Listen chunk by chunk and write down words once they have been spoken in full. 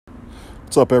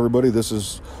What's up, everybody? This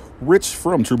is Rich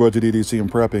from True Budget EDC and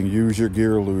Prepping. Use your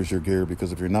gear, lose your gear,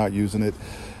 because if you're not using it,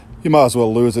 you might as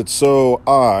well lose it. So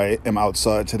I am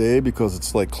outside today because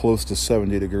it's like close to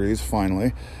 70 degrees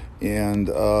finally. And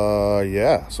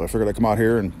yeah, so I figured I'd come out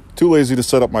here, and too lazy to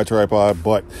set up my tripod,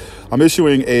 but I'm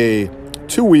issuing a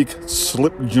 2-week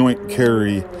slip joint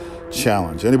carry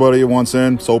challenge. Anybody who wants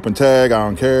in, it's open tag, I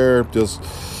don't care. Just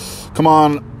come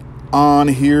on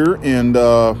here and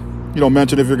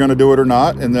mention if you're going to do it or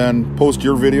not, and then post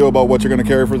your video about what you're going to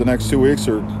carry for the next 2 weeks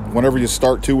or whenever you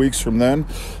start 2 weeks from then.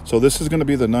 So this is going to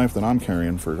be the knife that I'm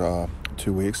carrying for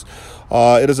 2 weeks.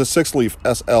 It is a 6-leaf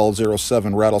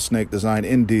SL07 rattlesnake design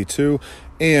in D2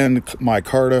 and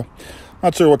micarta.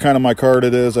 Not sure what kind of micarta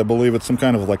it is. I believe it's some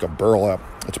kind of like a burlap.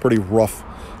 It's pretty rough.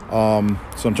 So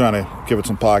I'm trying to give it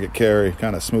some pocket carry,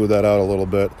 kind of smooth that out a little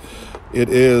bit. It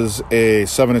is a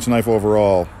 7-inch knife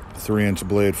overall, 3-inch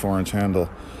blade, 4-inch handle.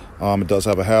 It does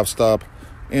have a half stop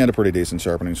and a pretty decent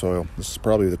sharpening soil. This is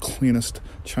probably the cleanest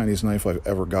Chinese knife I've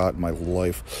ever got in my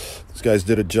life. These guys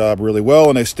did a job really well,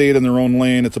 and they stayed in their own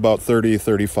lane. It's about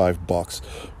 $30-35.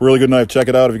 Really good knife. Check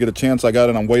it out if you get a chance. I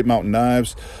got it on White Mountain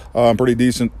Knives. Pretty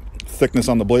decent thickness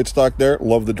on the blade stock there.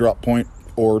 Love the drop point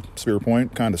or spear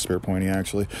point. Kind of spear pointy,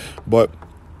 actually. But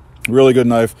really good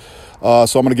knife.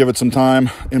 So I'm going to give it some time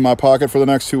in my pocket for the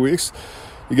next 2 weeks.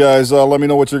 You guys let me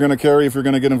know what you're going to carry if you're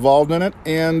going to get involved in it,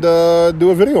 and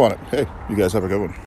do a video on it. Hey, you guys have a good one.